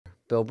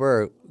Bill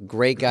Burr,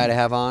 great guy to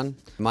have on.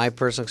 My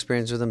personal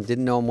experience with him,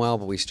 didn't know him well,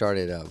 but we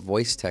started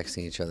voice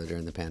texting each other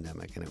during the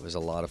pandemic, and it was a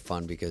lot of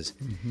fun because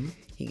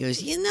he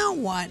goes, you know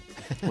what?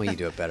 Well, you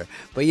do it better.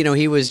 But, you know,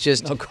 he was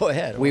just... No, go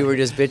ahead. We were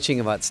just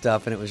bitching about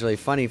stuff, and it was really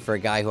funny for a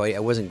guy who I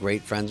wasn't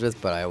great friends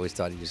with, but I always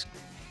thought he was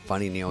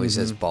funny, and he always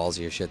says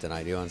ballsier shit than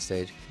I do on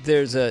stage.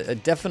 There's a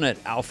definite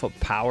alpha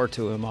power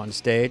to him on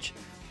stage,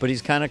 but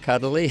he's kind of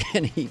cuddly,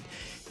 and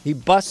he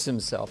busts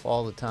himself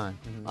all the time.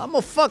 I'm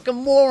a fucking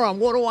moron.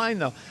 What do I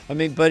know? I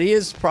mean, but he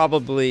is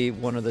probably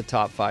one of the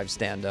top 5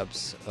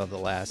 stand-ups of the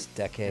last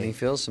decade. And he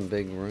fills some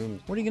big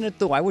rooms. What are you going to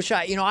do? I wish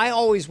I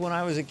always, when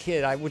I was a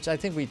kid, which I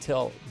think we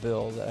tell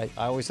Bill, that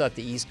I always thought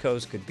the East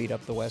Coast could beat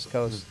up the West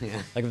Coast.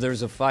 Yeah. Like if there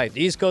was a fight.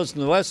 The East Coast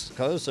and the West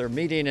Coast are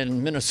meeting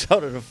in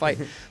Minnesota to fight.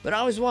 But I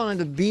always wanted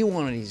to be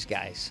one of these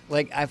guys.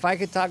 Like if I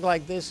could talk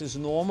like this as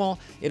normal,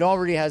 it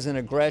already has an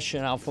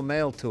aggression, alpha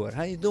male to it.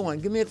 How you doing?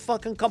 Give me a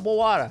fucking cup of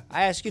water.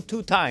 I ask you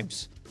 2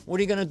 times. What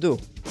are you going to do?